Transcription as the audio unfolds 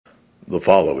The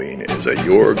following is a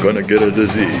You're Gonna Get a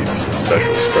Disease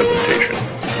special presentation.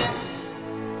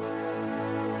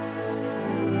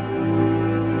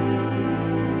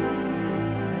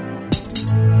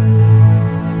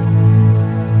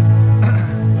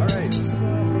 All right.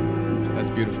 That's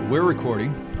beautiful. We're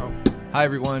recording. Hi,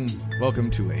 everyone.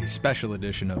 Welcome to a special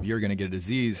edition of You're Gonna Get a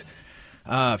Disease,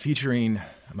 featuring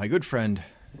my good friend,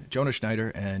 Jonah Schneider,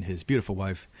 and his beautiful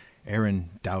wife, Erin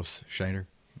Schneider.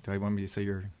 Do I want me to say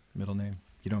your middle name?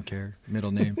 You don't care?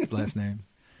 Middle name, last name?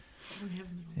 I don't have a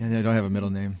middle name. Yeah, I don't have a middle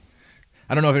name.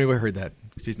 I don't know if anybody heard that.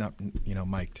 She's not,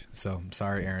 mic'd. So, I'm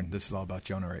sorry, Erin. This is all about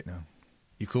Jonah right now.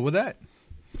 You cool with that?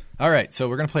 All right, so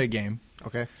we're going to play a game.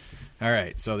 Okay. All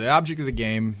right, so the object of the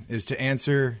game is to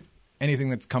answer anything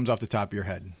that comes off the top of your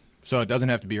head. So it doesn't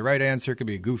have to be a right answer. It could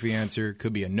be a goofy answer. It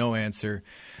could be a no answer.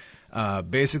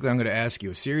 Basically, I'm going to ask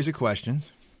you a series of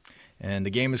questions, and the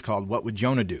game is called What Would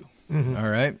Jonah Do? Mm-hmm. All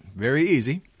right? Very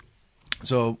easy.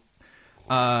 So,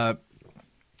 for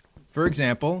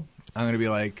example, I'm going to be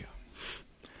like,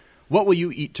 what will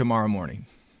you eat tomorrow morning?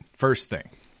 First thing.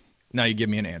 Now you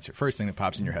give me an answer. First thing that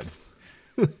pops in your head.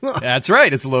 That's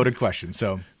right. It's a loaded question.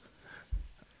 So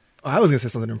I was going to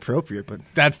say something inappropriate, but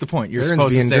that's the point. You're Erin's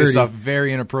supposed to being say dirty. stuff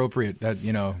very inappropriate that,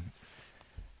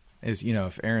 is,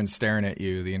 if Erin's staring at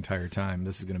you the entire time,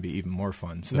 this is going to be even more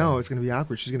fun. So. no, it's going to be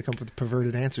awkward. She's going to come up with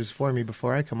perverted answers for me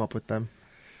before I come up with them.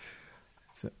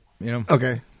 So,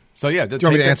 Okay. So, yeah. Do you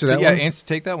want me to answer that one? Yeah,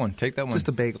 take that one. Take that one. Just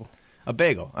a bagel. A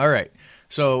bagel. All right.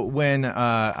 So when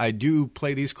I do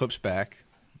play these clips back,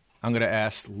 I'm going to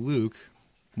ask Luke,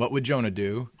 what would Jonah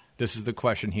do? This is the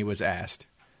question he was asked.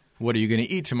 What are you going to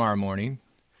eat tomorrow morning?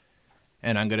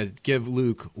 And I'm going to give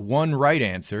Luke one right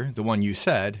answer, the one you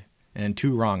said, and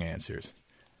two wrong answers.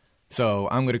 So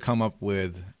I'm going to come up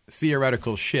with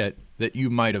theoretical shit that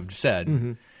you might have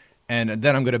said, and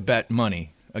then I'm going to bet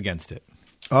money against it.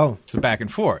 Oh. So back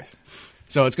and forth.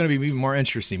 So it's going to be even more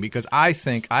interesting because I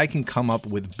think I can come up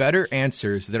with better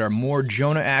answers that are more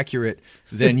Jonah accurate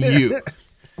than you.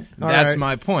 That's right.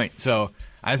 my point. So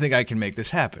I think I can make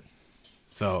this happen.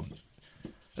 So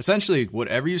essentially,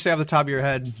 whatever you say off the top of your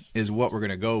head is what we're going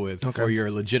to go with for your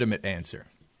legitimate answer.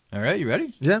 All right, you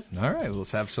ready? Yeah. All right, well,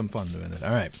 let's have some fun doing this.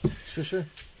 All right. Sure.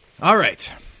 All right.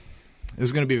 This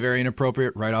is going to be very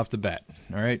inappropriate right off the bat.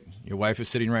 All right? Your wife is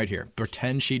sitting right here.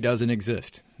 Pretend she doesn't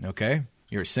exist. Okay?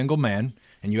 You're a single man,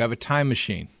 and you have a time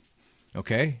machine.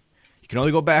 Okay? You can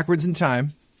only go backwards in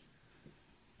time.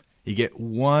 You get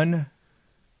one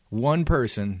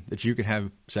person that you can have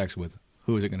sex with.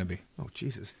 Who is it going to be? Oh,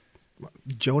 Jesus.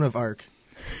 Joan of Arc.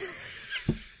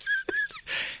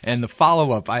 And the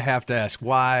follow-up, I have to ask,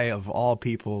 why, of all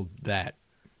people, that?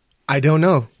 I don't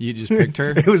know. You just picked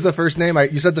her? It was the first name.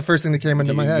 You said the first thing that came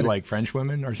into my head. You like French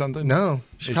women or something? No.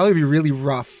 She'd probably be really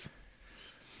rough.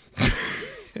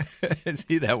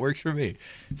 See, that works for me.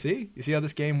 See? You see how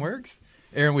this game works?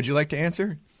 Erin, would you like to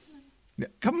answer?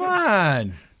 Come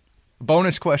on.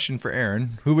 Bonus question for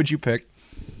Erin. Who would you pick?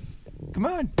 Come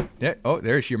on. Yeah. Oh,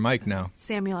 there's your mic now.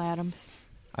 Samuel Adams.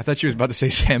 I thought you was about to say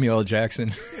Samuel L.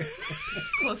 Jackson.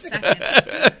 Close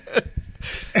second.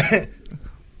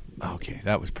 Okay,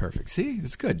 that was perfect. See?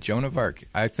 It's good. Joan of Arc.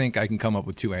 I think I can come up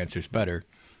with two answers better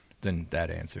than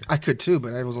that answer. I could too,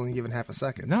 but I was only given half a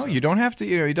second. No, so. you don't have to.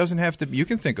 It doesn't have to. You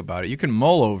can think about it. You can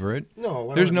mull over it. No,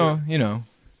 why there's don't I no.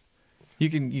 You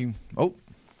can. Oh.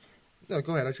 No,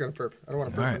 go ahead. I just got to burp. I don't want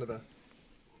to burp All right. into the.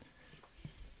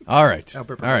 All right. I'll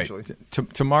burp All right. eventually.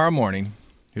 Tomorrow morning.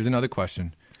 Here's another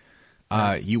question.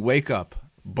 You wake up,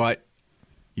 but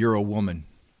you're a woman.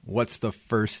 What's the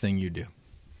first thing you do?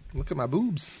 Look at my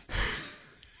boobs.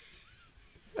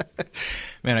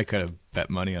 Man, I could have bet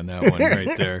money on that one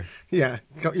right there. Yeah.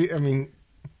 I mean,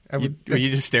 Would you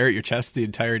just stare at your chest the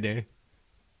entire day?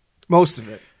 Most of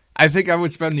it. I think I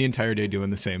would spend the entire day doing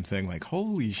the same thing. Like,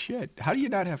 holy shit. How do you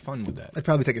not have fun with that? I'd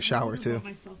probably take a shower too.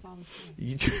 Myself out of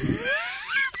sleep.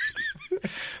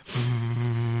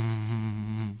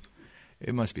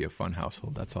 It must be a fun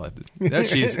household. That's all I have to.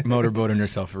 She's motorboating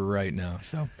herself right now.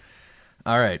 So,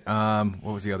 all right.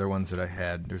 What was the other ones that I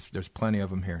had? There's plenty of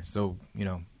them here. So,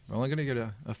 we're only going to get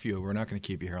a few. We're not going to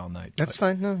keep you here all night. That's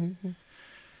fine. No.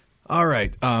 All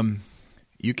right.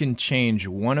 You can change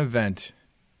one event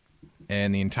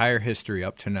and the entire history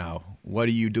up to now. What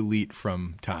do you delete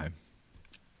from time?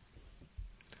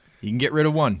 You can get rid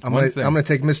of one. I'm one going thing. to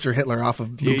take Mr. Hitler off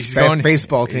of Luke's going-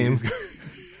 baseball team.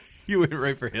 You went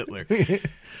right for Hitler.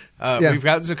 Yeah. We've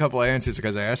gotten a couple of answers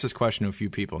because I asked this question to a few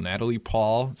people. Natalie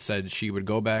Paul said she would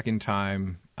go back in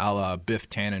time a la Biff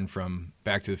Tannen from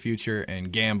Back to the Future,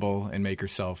 and gamble and make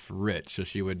herself rich. So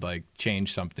she would like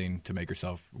change something to make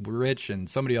herself rich, and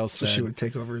somebody else So said she would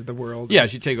take over the world. Yeah,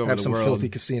 she'd take over have the some world. filthy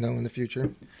casino in the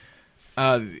future.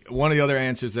 One of the other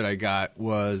answers that I got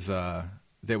was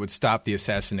they would stop the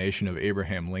assassination of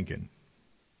Abraham Lincoln.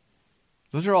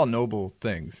 Those are all noble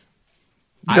things.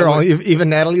 They're all even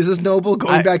Natalie's is noble.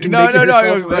 Going back and making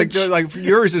herself rich. Like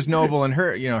yours is noble and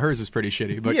hers is pretty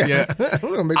shitty. But yeah, I'm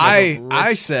gonna make myself rich.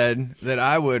 I said that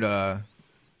I would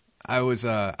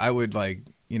like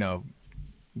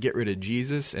get rid of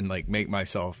Jesus and like make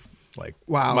myself like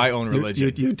my own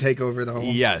religion. You take over the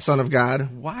whole Son of God.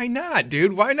 Why not,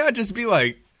 dude? Why not just be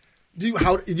like? You're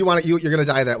gonna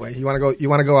die that way? You want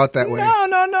to go out that way? No.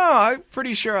 I'm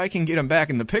pretty sure I can get him back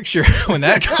in the picture when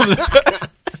that comes.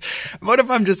 What if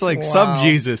I'm just like sub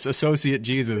Jesus, associate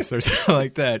Jesus, or something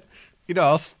like that?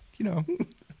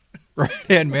 Right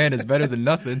hand man is better than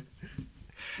nothing.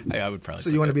 I would probably. So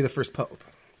you want to be the first pope?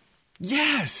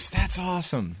 Yes, that's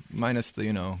awesome. Minus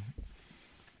the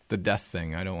the death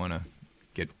thing. I don't want to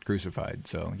get crucified.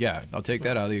 So yeah, I'll take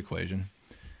that out of the equation,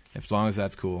 as long as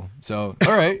that's cool. So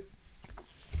all right.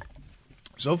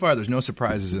 So far, there's no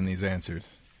surprises in these answers.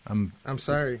 I'm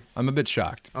sorry. I'm a bit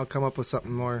shocked. I'll come up with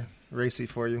something more racy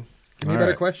for you. Give me a All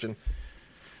better right. question.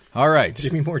 All right.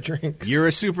 Give me more drinks. You're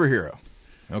a superhero,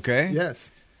 okay?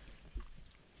 Yes.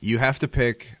 You have to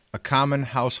pick a common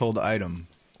household item.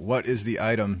 What is the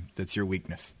item that's your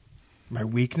weakness? My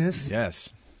weakness? Yes.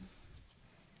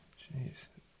 Jeez.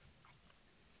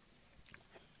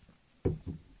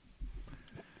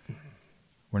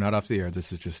 We're not off the air.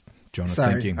 This is just Jonah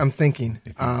Sorry, thinking. I'm thinking.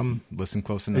 Listen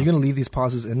close Are enough. you going to leave these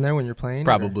pauses in there when you're playing?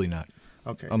 Probably not.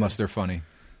 Okay. Unless they're funny.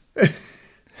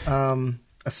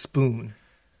 A spoon.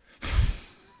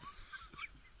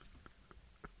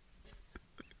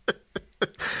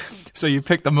 So you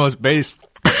pick the most base,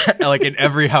 like in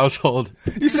every household.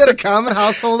 You said a common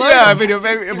household Yeah, I item.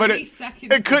 mean, but 30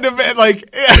 seconds. it could have been like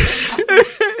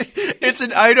it's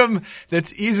an item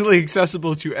that's easily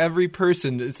accessible to every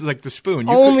person. It's like the spoon.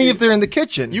 Only if they're in the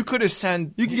kitchen. You could have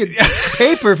sent. You can get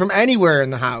paper from anywhere in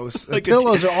the house. Like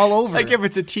pillows are all over. Like if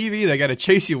it's a TV, they got to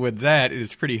chase you with that.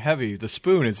 It's pretty heavy. The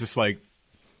spoon is just like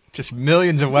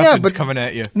millions of weapons but coming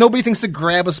at you. Nobody thinks to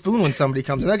grab a spoon when somebody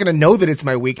comes. They're not going to know that it's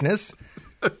my weakness.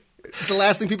 It's the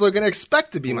last thing people are going to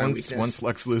expect to be my weakness. Once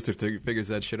Lex Luthor figures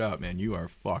that shit out, man, you are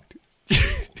fucked.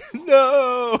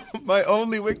 No, my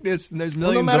only weakness, and there's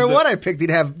millions. Well, no matter of them. what I picked,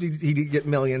 he'd get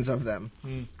millions of them.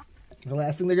 The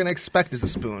last thing they're going to expect is a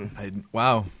spoon.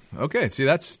 Wow. Okay. See,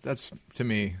 that's to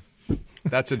me,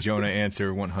 that's a Jonah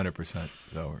answer, 100%.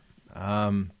 So,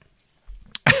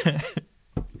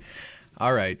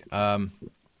 all right.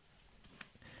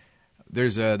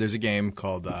 There's a game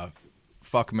called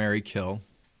Fuck, Marry, Kill.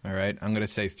 All right. I'm going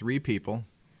to say 3 people.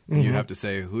 Mm-hmm. You have to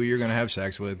say who you're going to have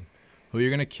sex with, who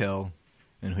you're going to kill,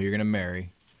 and who you're going to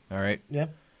marry. All right. Yeah.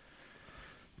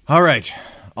 All right.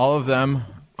 All of them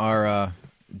are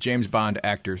James Bond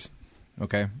actors.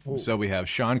 Okay. Ooh. So we have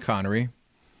Sean Connery.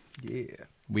 Yeah.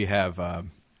 We have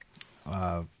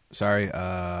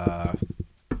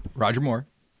Roger Moore.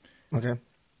 Okay.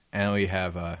 And we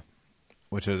have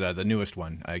which is the newest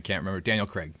one. I can't remember. Daniel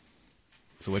Craig.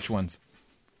 So which ones?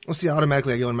 Well, see,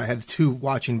 automatically I go in my head to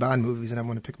watching Bond movies, and I'm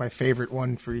going to pick my favorite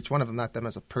one for each one of them, not them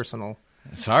as a personal.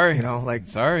 Sorry.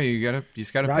 Sorry, you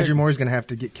just got to Roger pick. Moore's going to have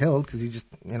to get killed because he just,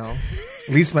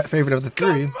 least my favorite of the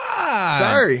 3. Come on.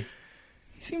 Sorry.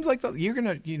 He seems like you're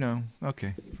going to,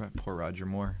 okay. Poor Roger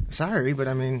Moore. Sorry, but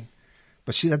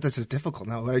that's just difficult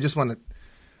now. But I just want to,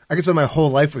 I could spend my whole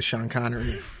life with Sean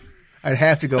Connery. I'd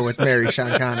have to go with marry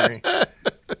Sean Connery.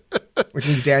 Which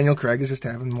means Daniel Craig is just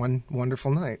having one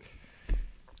wonderful night.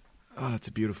 Oh, that's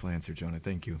a beautiful answer, Jonah.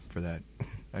 Thank you for that.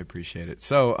 I appreciate it.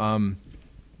 So,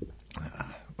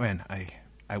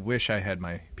 I wish I had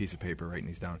my piece of paper writing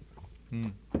these down.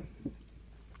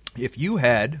 If you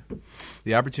had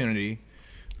the opportunity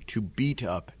to beat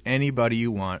up anybody you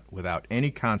want without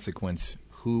any consequence,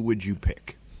 who would you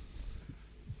pick?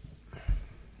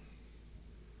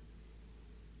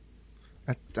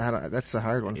 That's a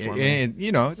hard one for me. And,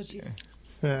 That's what you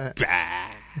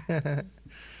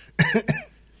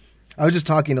I was just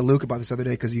talking to Luke about this the other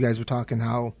day because you guys were talking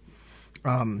how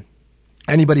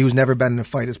anybody who's never been in a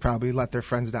fight has probably let their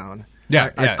friends down.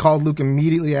 I called Luke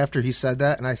immediately after he said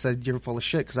that, and I said, "You're full of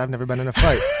shit," because I've never been in a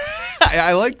fight.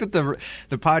 I like that the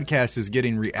podcast is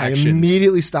getting reactions. I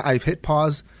immediately stopped. I hit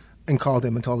pause and called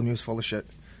him and told him he was full of shit.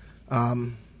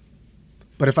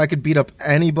 But if I could beat up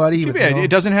anybody, it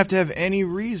doesn't have to have any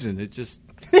reason. It just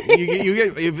you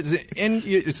get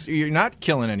if you're not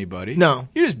killing anybody. No,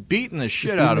 you're just beating the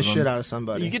shit beating out of the them. shit out of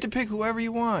somebody. You get to pick whoever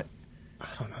you want. I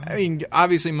don't know. I mean,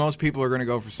 obviously, most people are going to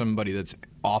go for somebody that's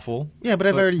awful. Yeah, but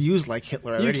I've already used like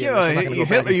Hitler already. You, so I'm not gonna go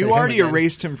back and say you him already again.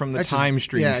 erased him from the That's time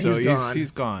stream, yeah, so he's gone.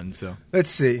 he's gone. So Let's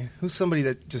see. Who's somebody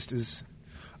that just is...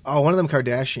 Oh, one of them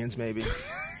Kardashians, maybe.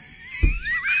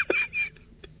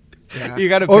 Yeah. you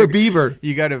got to or Bieber.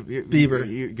 You got to Bieber.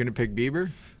 You going to pick Bieber?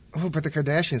 Oh, but the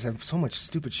Kardashians have so much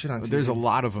stupid shit on TV. There's a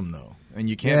lot of them though, and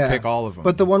you can't pick all of them.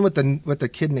 But the one with the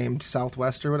kid named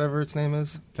Southwest or whatever its name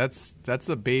is. That's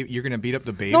the baby. You're going to beat up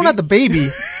the baby? No, not the baby.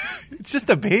 It's just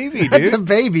a baby, Not dude. the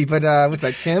baby, but what's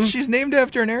that, Kim? She's named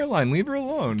after an airline. Leave her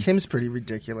alone. Kim's pretty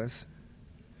ridiculous.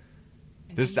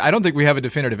 I don't think we have a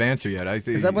definitive answer yet.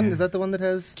 Is that the one that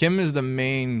has... Kim is the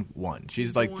main one.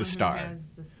 She's like the star. has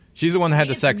the- She's the one that had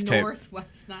the It's sex tape.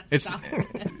 Northwest, not It's, Southwest.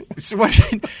 it's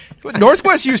what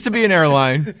Northwest used to be an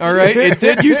airline. All right,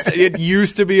 it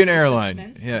used to be an airline.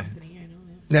 Defense Yeah. company, I know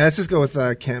that. Yeah, let's just go with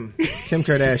Kim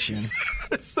Kardashian.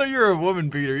 So you're a woman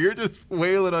beater. You're just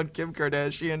wailing on Kim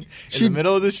Kardashian in the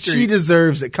middle of the street. She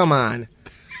deserves it. Come on.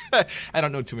 I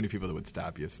don't know too many people that would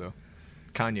stop you. So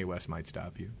Kanye West might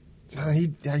stop you.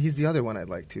 He's the other one I'd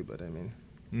like to, but I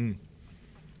mean...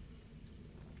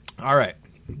 All right.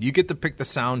 You get to pick the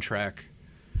soundtrack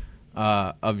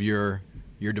of your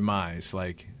demise,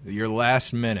 like your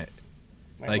last minute.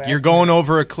 Like you're going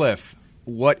over a cliff.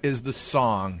 What is the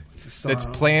song that's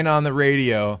playing on the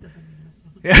radio?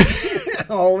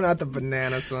 Oh, not the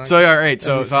banana song. So all right,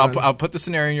 so That'd be fun. I'll put the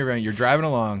scenario in your van. You're driving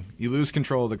along. You lose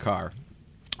control of the car.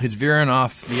 It's veering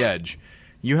off the edge.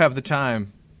 You have the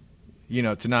time,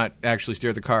 to not actually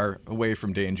steer the car away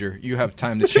from danger. You have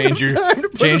time to change your song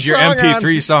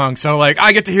MP3 song. So like,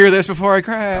 I get to hear this before I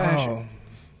crash.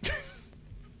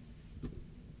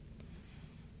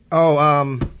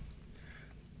 Oh,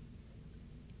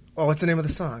 what's the name of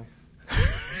the song?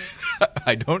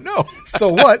 I don't know. So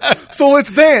what? So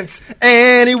let's dance.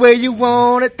 Any way you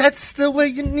want it, that's the way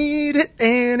you need it.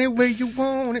 Any way you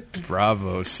want it.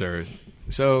 Bravo, sir.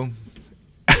 So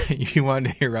you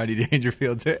wanted to hear Rodney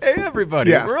Dangerfield say, "Hey, everybody,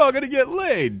 Yeah. we're all going to get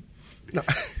laid." No.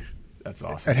 That's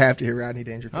awesome. I'd have to hear Rodney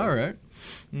Dangerfield. All right.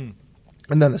 And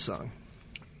then the song.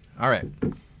 All right.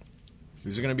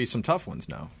 These are going to be some tough ones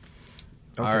now.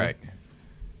 Okay. All right.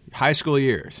 High school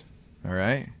years. All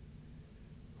right.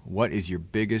 What is your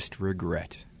biggest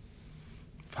regret?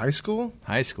 High school?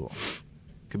 High school.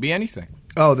 Could be anything.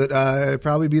 Oh, that it'd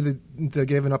probably be the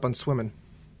giving up on swimming.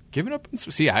 Giving up.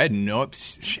 See, I had no.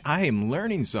 I am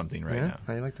learning something right now.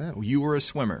 How do you like that? You were a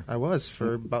swimmer. I was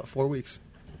for about 4 weeks.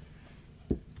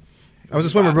 I was a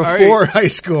swimmer All before right. high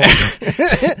school.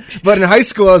 But in high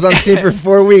school, I was on the team for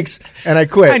 4 weeks, and I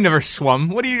quit. I never swum.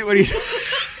 What do you?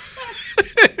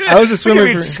 I was a swimmer What do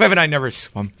you mean for swimming? I never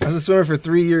swum. I was a swimmer for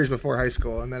 3 years before high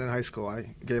school, and then in high school,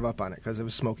 I gave up on it because it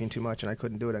was smoking too much, and I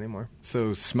couldn't do it anymore.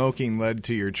 So smoking led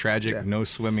to your tragic no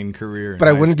swimming career. But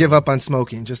I wouldn't give up on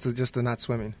smoking, just the not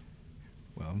swimming.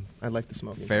 Well, I like the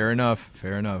smoking. fair enough.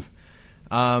 Fair enough.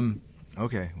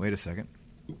 Okay, wait a second.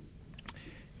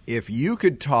 If you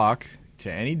could talk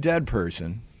to any dead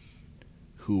person,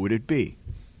 who would it be?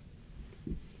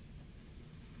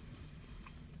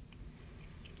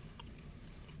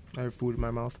 I have food in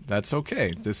my mouth. That's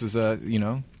okay. This is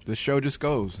this show just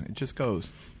goes. It just goes.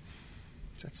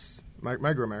 That's my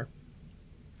grandmother.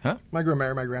 Huh? My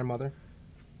grandmother, my grandmother.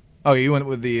 Oh, you went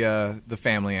with the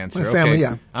family answer. My family, okay.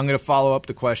 yeah. I'm going to follow up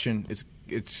the question. It's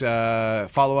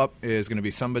follow up is going to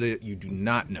be somebody that you do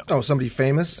not know. Oh, somebody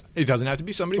famous? It doesn't have to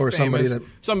be somebody Or famous.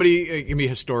 somebody It can be a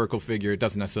historical figure. It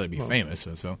doesn't necessarily be famous.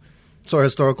 So a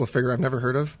historical figure I've never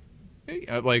heard of?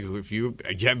 like if you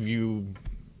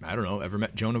I don't know, ever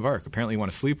met Joan of Arc? Apparently you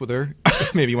want to sleep with her.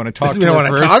 Maybe you want to talk to You her don't want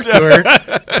to first. talk to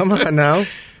her. Come on now.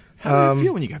 How do you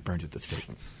feel when you got burned at the stake?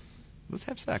 Let's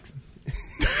have sex.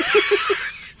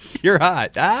 You're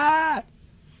hot. Ah!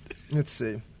 Let's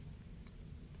see.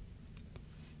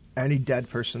 Any dead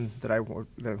person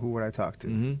who would I talk to?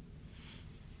 Mm-hmm.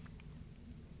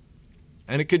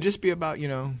 And it could just be about,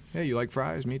 hey, you like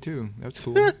fries? Me too. That's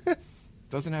cool.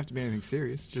 Doesn't have to be anything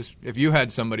serious. Just if you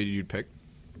had somebody you'd pick.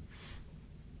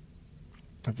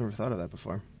 I've never thought of that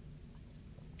before.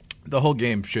 The whole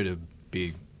game should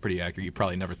be pretty accurate. You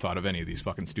probably never thought of any of these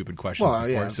fucking stupid questions Well,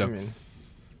 before. yeah. So. I mean,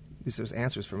 there's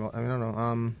answers for. I don't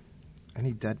know.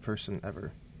 Any dead person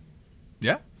ever?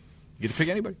 Yeah. You get to pick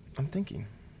anybody. I'm thinking.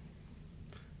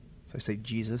 So I say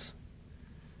Jesus.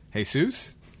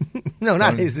 Jesus? No,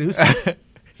 not Jesus.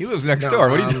 He lives next No, door.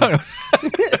 What are you talking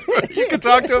about? You can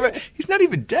talk to him. He's not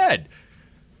even dead.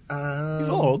 He's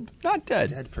old, not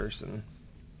dead. Dead person.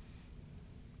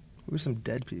 Who are some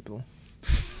dead people?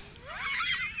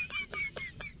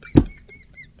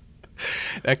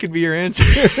 That could be your answer.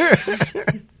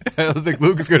 I don't think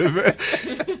Luke is going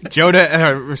to.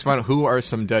 Jonah respond. Who are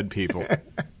some dead people?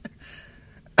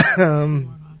 Oh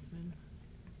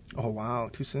wow,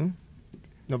 too soon.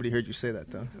 Nobody heard you say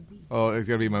that though. Oh, it's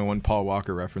going to be my one Paul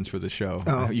Walker reference for the show.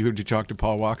 Oh. You talk to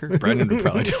Paul Walker? Brendan would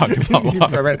probably talk to Paul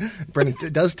Walker.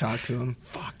 Brendan does talk to him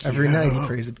every night. He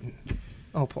prays.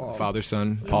 Oh, Paul. Father,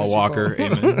 son, I Paul miss you, Walker. Paul.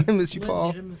 Amen. I miss you, Paul.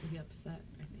 Legitimately upset,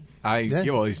 I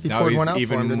think. Well, He now poured one he's out for him,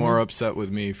 even didn't more he? upset with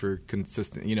me for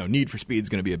consistent. Need for Speed is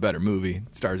going to be a better movie.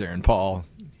 It stars Aaron Paul.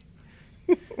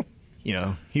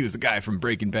 He was the guy from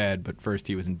Breaking Bad, but first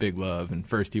he was in Big Love, and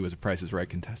first he was a Price is Right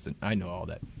contestant. I know all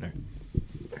that.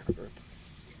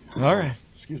 All right.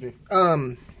 Excuse me.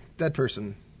 Dead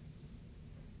person.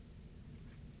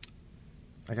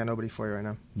 I got nobody for you right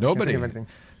now. Nobody. I can't think of anything.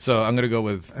 So I'm going to go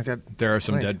with there are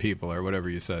some blank. dead people, or whatever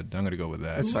you said. I'm going to go with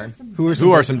that. That's fine. Who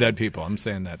Who are Some dead people? I'm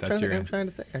saying that. That's your. I'm trying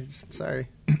to think. Sorry.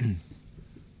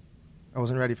 I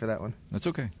wasn't ready for that one. That's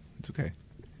okay. It's okay.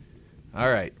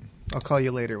 All right. I'll call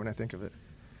you later when I think of it.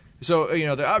 So,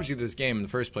 the object of this game in the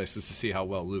first place is to see how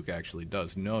well Luke actually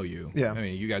does know you. Yeah. I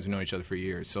mean, you guys have known each other for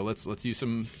years. So let's use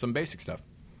some basic stuff.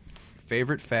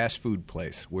 Favorite fast food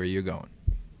place? Where are you going?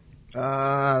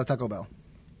 Taco Bell.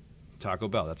 Taco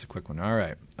Bell. That's a quick one. All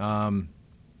right.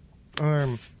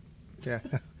 Yeah.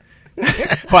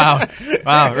 Wow.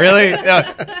 Really?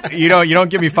 You don't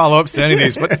give me follow-ups to any of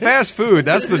these. But fast food,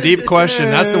 that's the deep question.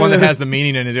 That's the one that has the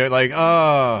meaning in it. Like,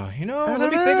 let me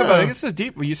think about it. It's a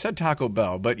deep. Well, you said Taco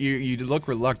Bell, but you look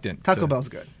reluctant. Taco Bell's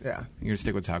good. Yeah. You're going to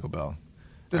stick with Taco Bell.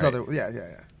 There's All right. other.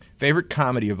 Yeah. Favorite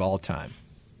comedy of all time?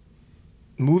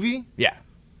 Movie? Yeah.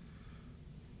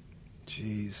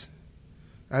 Jeez.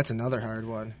 That's another hard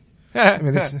one. I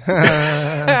mean, this-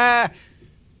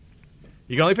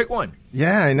 You can only pick one.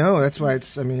 Yeah, I know. That's why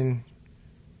it's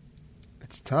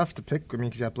tough to pick. I mean,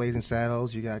 'cause you got Blazing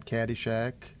Saddles, you got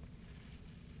Caddyshack,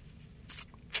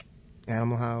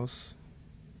 Animal House.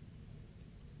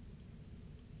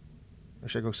 Or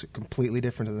should I go completely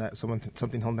different than that?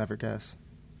 Something he'll never guess.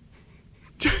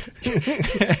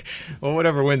 Well,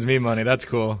 whatever wins me money, that's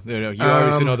cool. You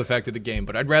obviously know the fact of the game,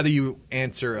 but I'd rather you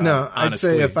answer No, I'd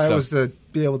honestly. say if I was to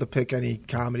be able to pick any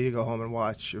comedy to go home and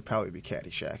watch, it would probably be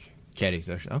Caddyshack.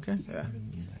 Caddyshack. Okay. Yeah.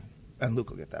 And Luke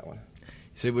will get that one.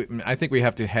 So I think we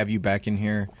have to have you back in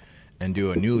here and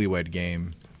do a newlywed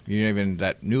game. You're not even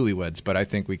that newlyweds, but I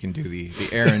think we can do the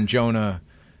Erin Jonah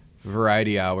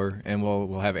variety hour, and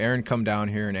we'll have Erin come down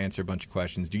here and answer a bunch of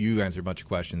questions. Do you answer a bunch of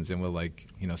questions, and we'll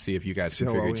see if you guys can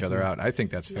figure each other out. I think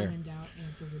that's fair. When in doubt,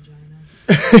 answer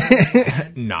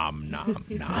vagina. Nom nom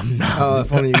nom nom. Oh,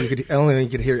 if only you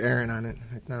could hear Erin on it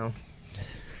right now.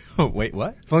 Wait,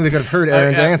 what? If only they could have heard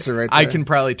Erin's answer right there. I can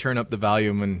probably turn up the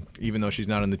volume, and even though she's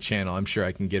not on the channel, I'm sure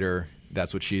I can get her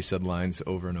 "That's What She Said" lines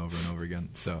over and over and over again.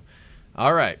 So,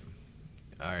 all right.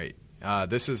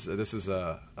 This is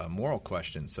a moral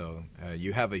question. So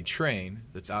you have a train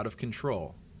that's out of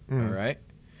control, all right?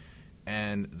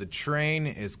 And the train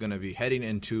is going to be heading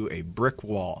into a brick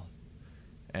wall.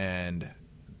 And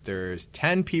there's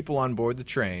 10 people on board the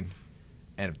train.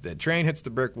 And if the train hits the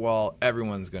brick wall,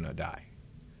 everyone's going to die.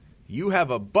 You have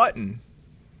a button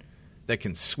that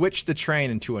can switch the train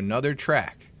into another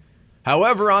track.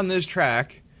 However, on this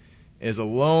track is a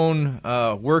lone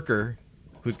worker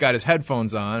who's got his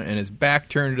headphones on and his back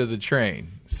turned to the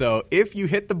train. So if you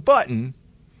hit the button,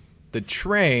 the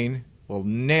train will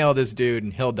nail this dude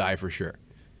and he'll die for sure.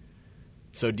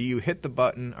 So do you hit the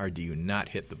button or do you not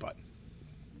hit the button?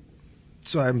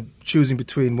 So I'm choosing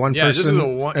between one person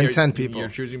and 10 people. You're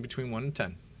choosing between 1 and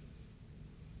 10.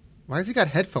 Why has he got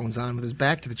headphones on with his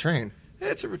back to the train?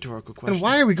 It's a rhetorical question. And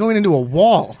why are we going into a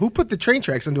wall? Who put the train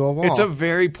tracks into a wall? It's a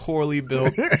very poorly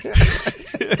built...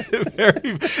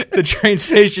 the train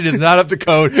station is not up to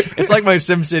code. It's like my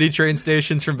SimCity train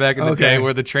stations from back in the day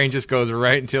where the train just goes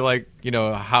right into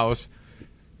a house.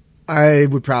 I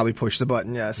would probably push the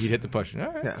button, yes. You'd hit the push. All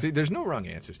right. Yeah. See, there's no wrong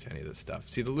answers to any of this stuff.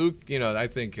 See, the Luke, I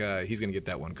think he's going to get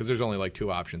that one because there's only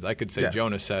 2 options. I could say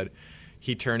Jonah said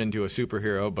he turned into a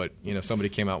superhero, but somebody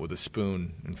came out with a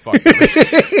spoon and fucked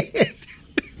him.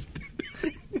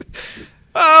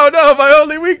 Oh, no, my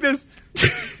only weakness.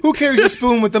 Who carries a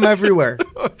spoon with them everywhere?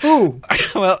 Who?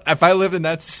 Well, if I lived in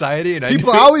that society and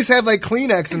people always have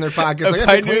Kleenex in their pockets. If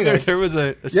I knew there was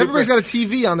everybody's got a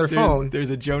TV on their phone. There's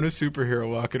a Jonah superhero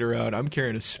walking around. I'm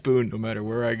carrying a spoon no matter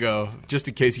where I go, just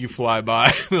in case you fly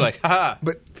by. We're like, ha!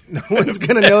 But no one's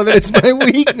gonna know that it's my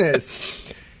weakness.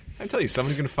 I tell you,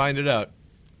 someone's gonna find it out.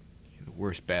 You're the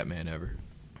worst Batman ever.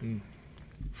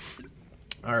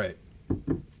 All right,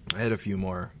 I had a few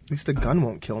more. At least the gun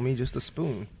won't kill me. Just a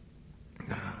spoon.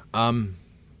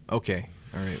 Okay.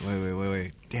 All right.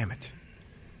 Wait. Damn it.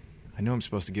 I know I'm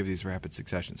supposed to give these rapid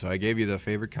succession. So I gave you the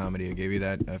favorite comedy. I gave you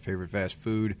that favorite fast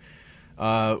food.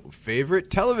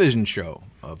 Favorite television show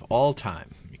of all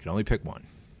time. You can only pick one.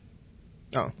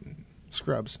 Oh,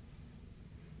 Scrubs.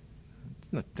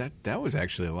 That was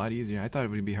actually a lot easier. I thought it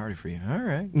would be harder for you. All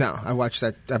right. No, I watched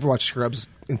that. I've watched Scrubs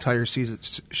entire season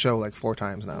show like 4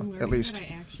 times now, at least.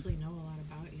 I actually know a lot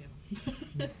about you.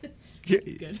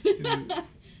 Good.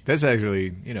 That's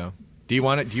actually, Do you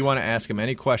want to ask him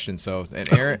any questions? So an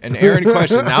Erin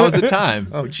question. Now is the time.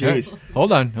 Oh, jeez.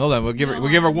 Hold on. We'll give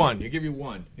her one. You give you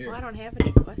one. Here. Well, I don't have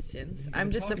any questions.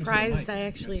 I'm just surprised I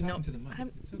actually know. It's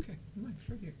okay.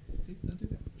 Sure, here. See, don't do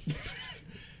that.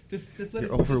 Just let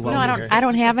You're it. overwhelming. No, I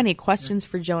don't have any questions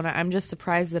for Jonah. I'm just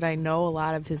surprised that I know a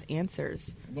lot of his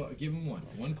answers. Well, give him one.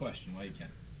 One question while you can.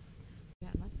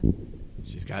 Got nothing.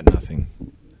 She's got nothing.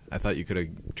 I thought you could have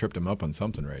tripped him up on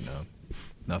something right now.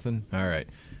 Nothing? All right.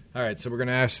 So we're going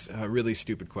to ask really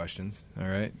stupid questions. All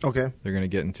right? Okay. They're going to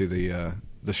get into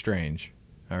the strange.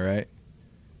 All right?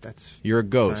 That's You're a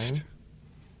ghost. fine.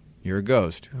 You're a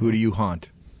ghost. Who do you haunt?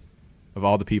 Of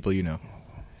all the people you know.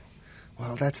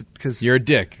 Well, that's because You're a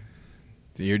dick.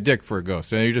 You're a dick for a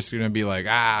ghost. And you're just going to be like,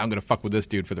 I'm going to fuck with this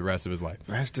dude for the rest of his life.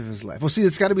 rest of his life. Well, see,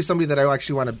 it's got to be somebody that I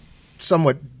actually want to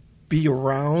somewhat be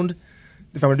around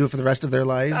if I'm going to do it for the rest of their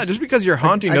lives. No, just because you're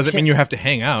haunting I doesn't mean can't- you have to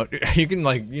hang out. You can,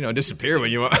 disappear when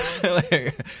you want.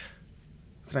 Can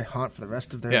I haunt for the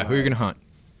rest of their lives? Who are you going to haunt?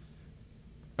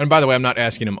 And by the way, I'm not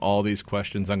asking him all these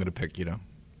questions. I'm going to pick,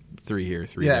 3 here,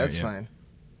 3 there. Yeah, that's fine.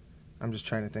 I'm just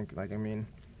trying to think.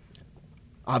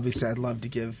 Obviously, I'd love to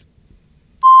give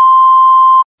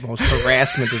most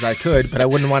harassment as I could, but I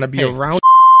wouldn't want to be around.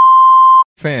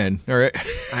 Fan, all right.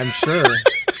 I'm sure.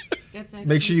 That's actually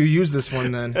Make sure you use this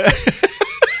one then.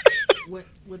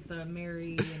 with the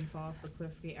marry and fall off the cliff.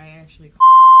 I actually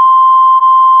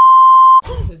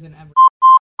isn't ever.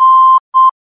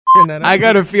 I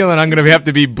got a feeling I'm going to have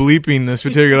to be bleeping this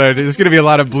particular. There's going to be a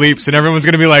lot of bleeps, and everyone's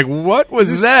going to be like, "What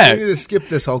was that?" You need to skip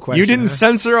this whole question. You didn't huh?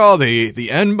 censor all the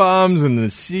N bombs and the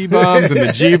C bombs and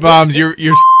the G bombs. You're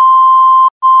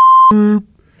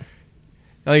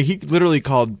like, he literally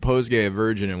called Posgay a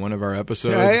virgin in one of our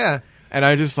episodes. Yeah. And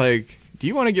I just like, do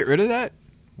you want to get rid of that?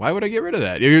 Why would I get rid of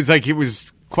that? It was like he was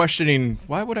questioning,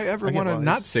 why would I ever want to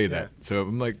not say that? So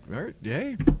I'm like, all right,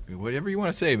 hey, whatever you want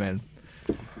to say, man.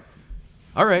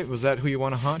 All right, was that who you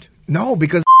want to haunt? No,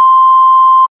 because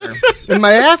in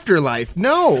my afterlife,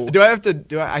 no.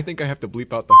 I think I have to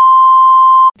bleep out the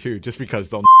too, just because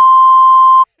they'll.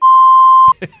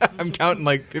 I'm counting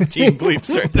like 15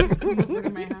 bleeps right now. Look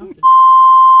at my house.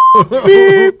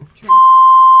 Beep.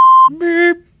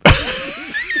 Beep.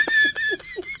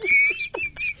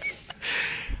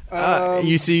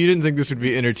 You see, you didn't think this would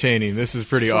be entertaining. This is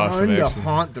pretty awesome, Fun to actually.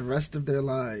 haunt the rest of their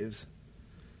lives.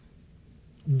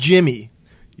 Jimmy.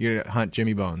 You're going to hunt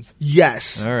Jimmy Bones.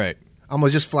 Yes. All right. I'm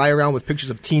going to just fly around with pictures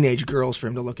of teenage girls for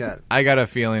him to look at. I got a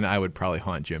feeling I would probably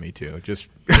haunt Jimmy, too. Just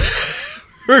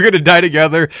we're going to die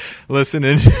together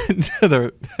listening to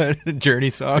the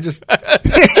Journey song.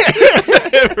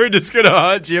 We're just going to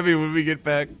haunt Jimmy when we get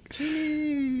back.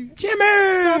 Jimmy!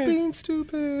 Stop being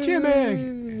stupid.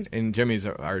 Jimmy! And Jimmy's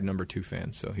our number 2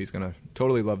 fan, so he's going to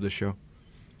totally love this show.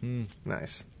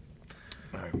 Nice.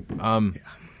 All right.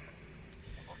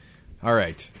 All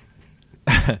right.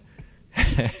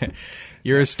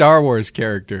 You're a Star Wars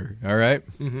character, all right?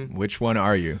 Mm-hmm. Which one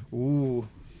are you? Ooh.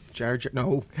 Jar Jar.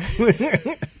 No.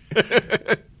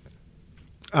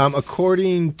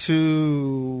 According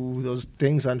to those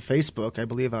things on Facebook, I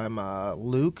believe I'm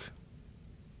Luke.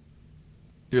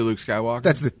 You're Luke Skywalker?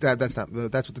 That's what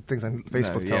the things on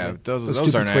Facebook tell me. Those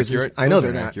stupid aren't quizzes. accurate. I know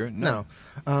Those they're aren't not. accurate. No.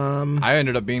 I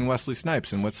ended up being Wesley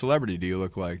Snipes. And what celebrity do you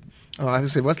look like? Oh, I was going to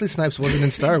say Wesley Snipes wasn't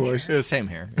in Star Wars. Same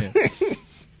hair. Yeah.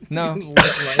 No.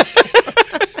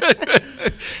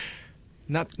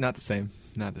 Not the same.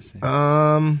 Not the same.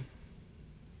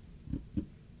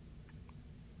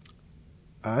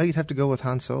 You'd have to go with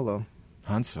Han Solo.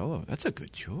 Han Solo. That's a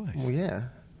good choice. Well, yeah.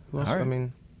 Who else? All right. I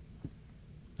mean,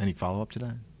 Any follow-up to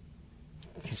that?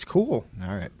 he's cool.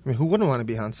 All right. I mean, who wouldn't want to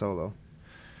be Han Solo?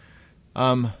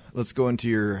 Let's go into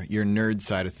your nerd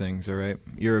side of things, all right?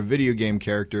 You're a video game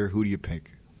character. Who do you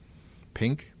pick?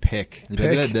 Pick. Pick?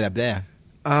 Blah, blah, blah.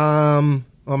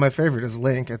 Well, my favorite is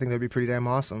Link. I think that'd be pretty damn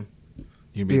awesome.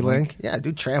 You Be Link? Yeah,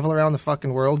 dude, travel around the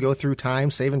fucking world, go through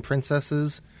time, saving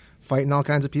princesses, fighting all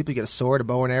kinds of people. You get a sword, a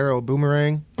bow and arrow, a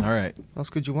boomerang. All right. What else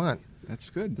could you want? That's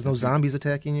good. There's no zombies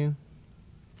attacking you.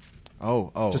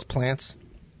 Oh. Just plants.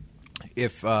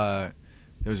 If there's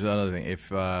another thing.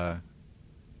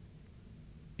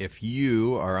 If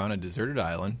you are on a deserted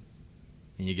island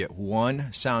and you get one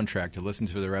soundtrack to listen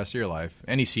to for the rest of your life.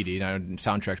 Any CD, now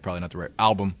soundtrack's probably not the right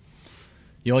album.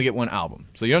 You only get one album.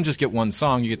 So you don't just get one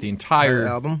song, you get the entire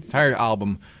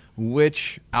album.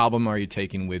 Which album are you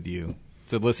taking with you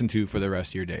to listen to for the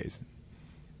rest of your days?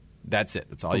 That's it.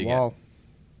 That's all you get.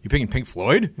 You picking Pink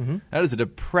Floyd? Mm-hmm. That is a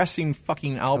depressing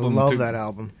fucking album. I love that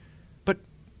album. But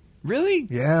really?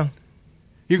 Yeah.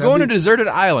 You're going to a deserted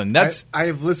island. That's I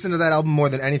have listened to that album more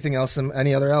than anything else in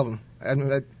any other album.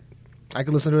 I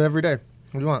could listen to it every day.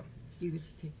 What do you want? You get to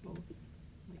take both.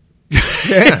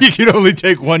 Yeah. You can only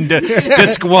take one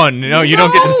disc one. You know, you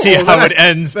don't get to see how it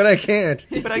ends. But I can't.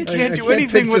 But I can't do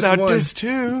anything pick without just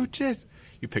one. disc two.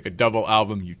 You pick a double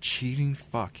album, you cheating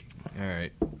fuck. All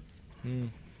right.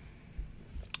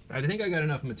 I think I got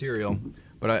enough material,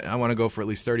 but I want to go for at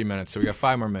least 30 minutes, so we got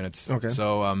 5 more minutes. Okay.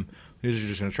 So these are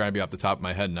just going to try to be off the top of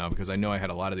my head now because I know I had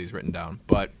a lot of these written down.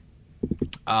 But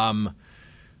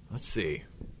let's see.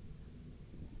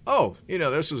 Oh,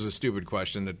 this was a stupid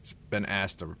question that's been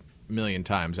asked a million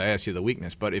times. I asked you the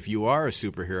weakness, but if you are a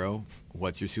superhero,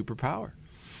 what's your superpower?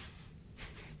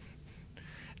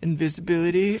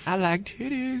 Invisibility. I like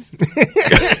titties.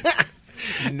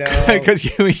 No. Because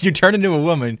you turn into a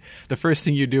woman, the first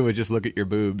thing you do is just look at your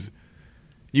boobs.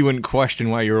 You wouldn't question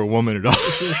why you're a woman at all.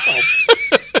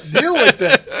 Deal with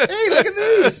it. Hey, look at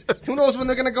these. Who knows when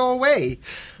they're going to go away?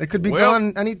 They could be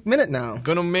gone any minute now.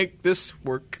 Gonna make this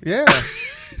work. Yeah.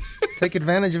 Take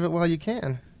advantage of it while you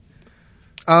can.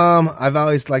 I've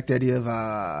always liked the idea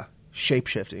of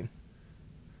shape-shifting.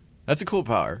 That's a cool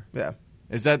power. Yeah.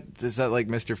 Is that like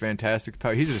Mr. Fantastic's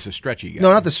power? He's just a stretchy guy.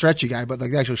 No, not the stretchy guy, but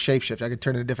like the actual shape-shift. I could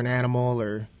turn into a different animal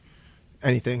or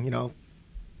anything,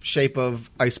 shape of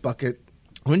ice bucket.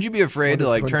 Wouldn't you be afraid to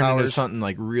like turn into powers. something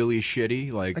like really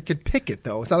shitty? Like I could pick it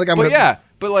though. It's not like I'm But gonna. yeah,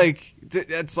 but like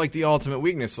that's like the ultimate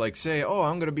weakness. Like say, oh,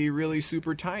 I'm gonna be really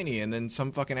super tiny, and then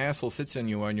some fucking asshole sits on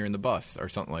you when you're in the bus or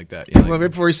something like that. Well, right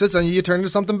before he sits on you, you turn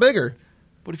into something bigger.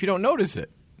 What if you don't notice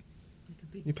it?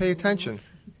 You pay attention.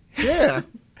 Yeah.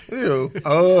 Ew.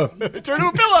 Turn into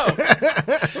a pillow.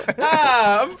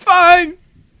 I'm fine.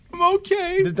 I'm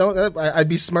okay. I'd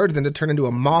be smarter than to turn into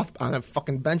a moth on a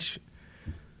fucking bench.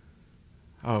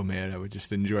 Oh man, I would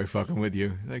just enjoy fucking with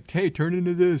you. Like, hey, turn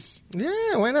into this.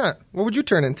 Yeah, why not? What would you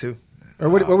turn into? Or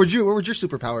what would your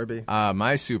superpower be?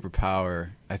 My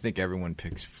superpower, I think everyone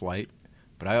picks flight,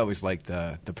 but I always like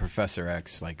the Professor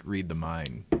X, like read the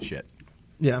mind shit.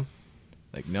 Yeah.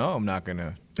 Like, no, I'm not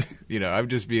gonna. I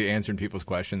would just be answering people's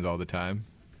questions all the time.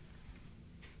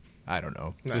 I don't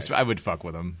know. Nice. I would fuck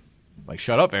with them. Like,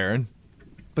 shut up, Erin.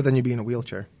 But then you'd be in a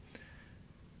wheelchair.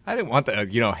 I didn't want the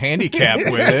handicap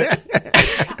with it.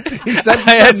 He said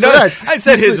I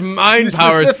said his mind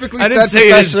powers. I didn't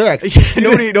say his.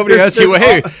 Nobody asked you.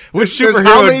 Hey, which superhero?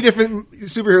 How many different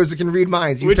superheroes that can read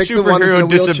minds? You which pick the one that's in superhero a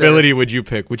wheelchair. disability would you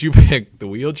pick? Would you pick the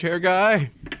wheelchair guy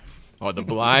or the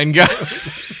blind guy?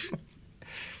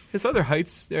 His other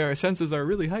senses are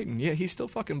really heightened. Yeah, he's still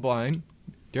fucking blind.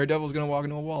 Daredevil's gonna walk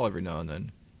into a wall every now and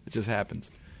then. It just happens.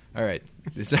 All right,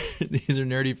 these are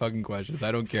nerdy fucking questions.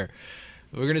 I don't care.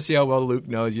 We're going to see how well Luke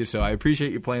knows you, so I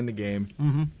appreciate you playing the game.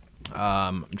 Mm-hmm.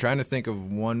 I'm trying to think of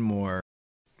one more.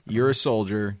 You're a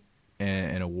soldier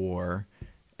in a war,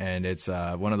 and it's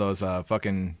one of those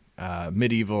fucking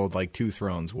medieval, like, Two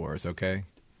Thrones wars, okay?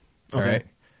 All right?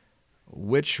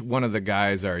 Which one of the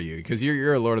guys are you? Because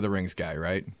you're a Lord of the Rings guy,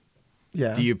 right?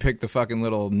 Yeah. Do you pick the fucking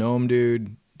little gnome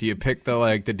dude? Do you pick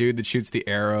the dude that shoots the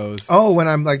arrows? Oh, when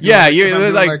I'm like... Yeah,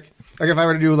 you're like... Like if I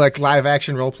were to do like live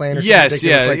action role playing or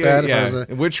something like that.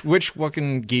 Yeah. Which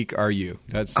fucking geek are you?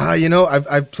 That's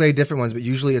I've played different ones, but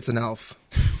usually it's an elf.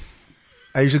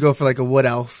 I usually go for like a wood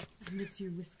elf. I miss your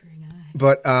whispering eye.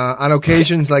 But on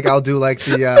occasions, like I'll do like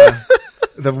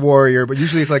the warrior, but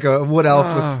usually it's like a wood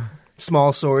elf with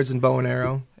small swords and bow and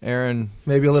arrow. Erin,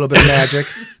 maybe a little bit of magic.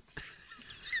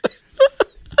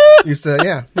 Used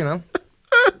to,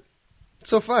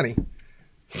 so funny.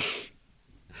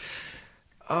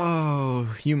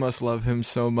 Oh, you must love him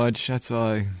so much. That's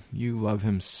all. You love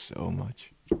him so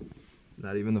much.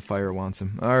 Not even the fire wants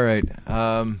him. All right.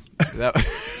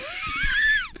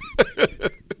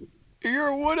 You're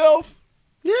a wood elf?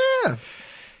 Yeah.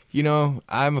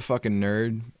 I'm a fucking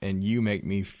nerd, and you make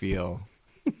me feel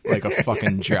like a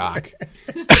fucking jock.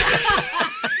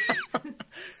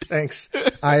 Thanks.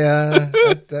 I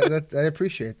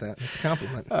appreciate that. It's a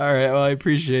compliment. All right. Well, I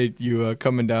appreciate you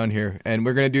coming down here, and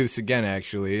we're gonna do this again,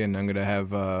 actually, and I'm gonna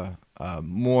have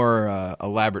more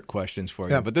elaborate questions for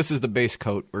you. Yeah. But this is the base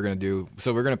coat we're gonna do.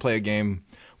 So we're gonna play a game.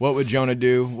 What would Jonah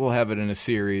do? We'll have it in a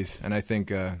series, and I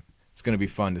think it's gonna be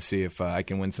fun to see if I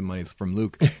can win some money from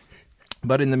Luke.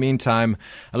 But in the meantime,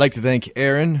 I'd like to thank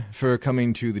Erin for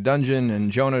coming to the dungeon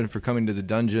and Jonah for coming to the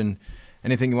dungeon.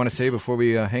 Anything you want to say before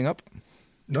we hang up?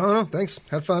 No, thanks.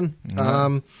 Had fun.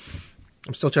 I'm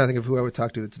still trying to think of who I would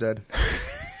talk to that's dead.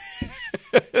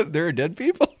 There are dead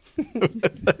people?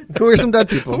 Who are some dead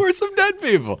people? Who are some dead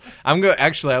people?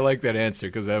 Actually, I like that answer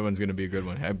because that one's going to be a good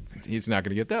one. He's not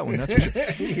going to get that one, that's for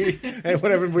sure. And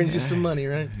whatever brings you some money,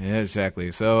 right? Yeah,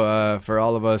 exactly. So for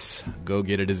all of us, go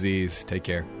get a disease. Take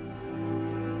care.